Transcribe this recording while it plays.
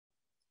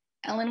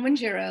Ellen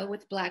Wanjiru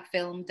with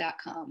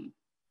blackfilm.com.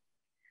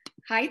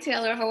 Hi,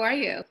 Taylor. How are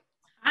you?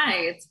 Hi,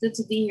 it's good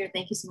to be here.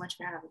 Thank you so much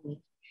for having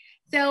me.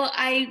 So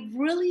I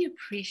really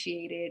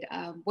appreciated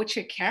what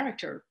your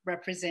character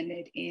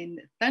represented in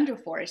Thunder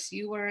Force.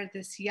 You were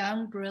this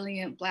young,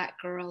 brilliant Black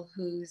girl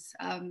who's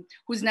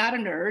not a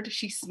nerd.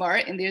 She's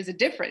smart, and there's a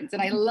difference.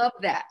 And I love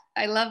that.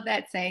 I love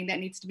that saying. That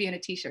needs to be on a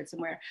T-shirt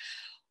somewhere.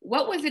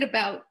 What was it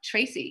about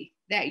Tracy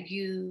that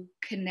you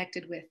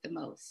connected with the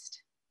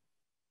most?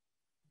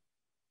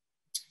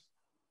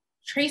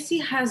 Tracy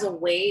has a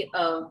way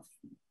of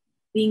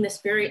being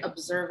this very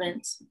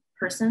observant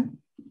person.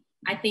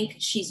 I think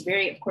she's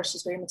very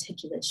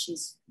meticulous.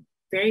 She's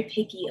very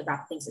picky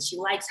about things that she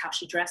likes, how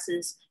she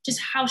dresses,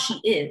 just how she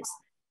is.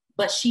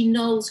 But she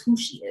knows who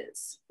she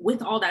is.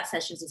 With all that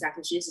said, she's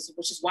exactly who she is,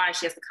 which is why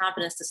she has the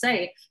confidence to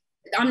say,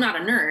 I'm not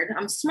a nerd,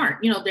 I'm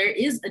smart. You know, there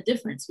is a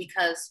difference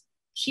because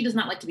she does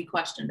not like to be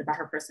questioned about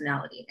her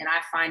personality. And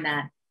I find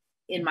that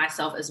in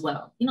myself as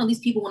well. You know, these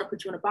people want to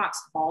put you in a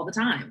box all the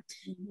time.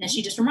 Mm-hmm. And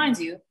she just reminds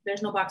you,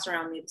 there's no box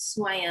around me. This is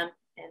who I am,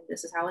 and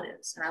this is how it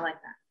is. And I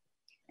like that.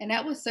 And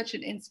that was such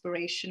an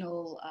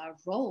inspirational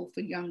role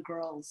for young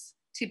girls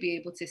to be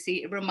able to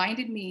see. It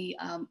reminded me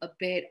a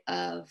bit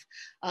of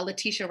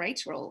Letitia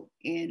Wright's role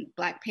in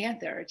Black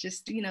Panther,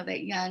 just, you know,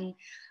 that young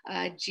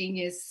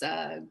genius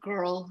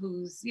girl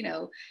who's, you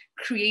know,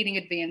 creating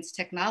advanced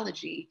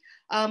technology.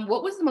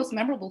 What was the most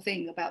memorable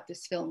thing about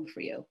this film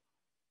for you?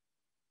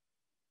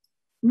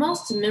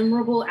 Most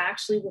memorable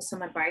actually was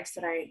some advice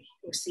that I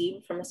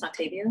received from Miss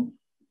Octavia.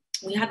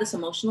 We had this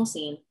emotional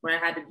scene where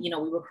I had to, you know,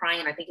 we were crying,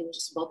 and I think it was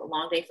just both a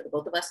long day for the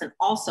both of us. And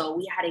also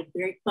we had a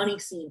very funny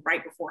scene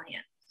right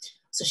beforehand.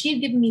 So she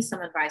had given me some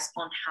advice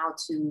on how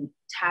to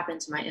tap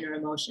into my inner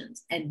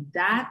emotions. And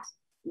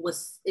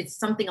it's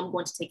something I'm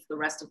going to take for the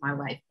rest of my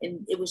life.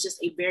 And it was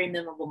just a very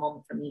memorable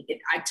moment for me.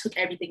 I took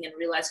everything and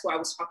realized who I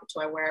was talking to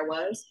and where I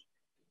was.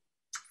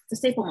 It's a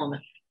staple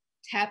moment.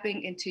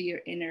 Tapping into your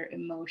inner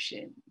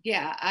emotion.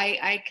 Yeah,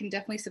 I can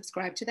definitely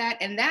subscribe to that.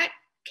 And that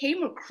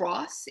came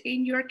across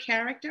in your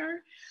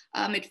character.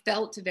 It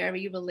felt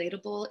very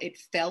relatable. It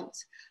felt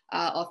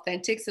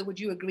authentic. So would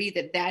you agree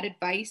that that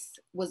advice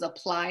was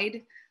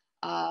applied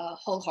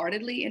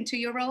wholeheartedly into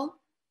your role?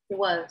 It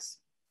was.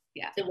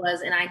 Yeah. It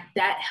was. And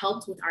that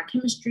helped with our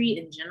chemistry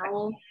in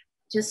general.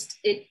 Just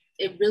it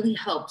really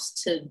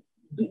helps to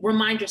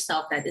remind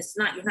yourself that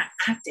you're not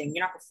acting,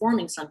 you're not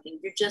performing something,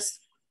 you're just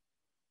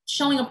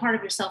showing a part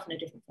of yourself in a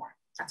different form.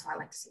 That's how I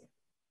like to see it.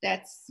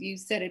 You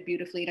said it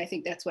beautifully. And I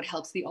think that's what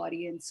helps the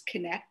audience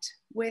connect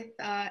with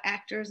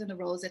actors and the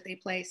roles that they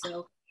play.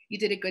 So you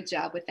did a good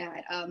job with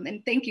that.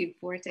 And thank you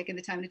for taking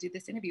the time to do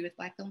this interview with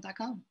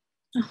blackfilm.com.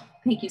 Oh,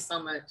 thank you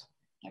so much.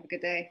 Have a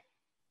good day.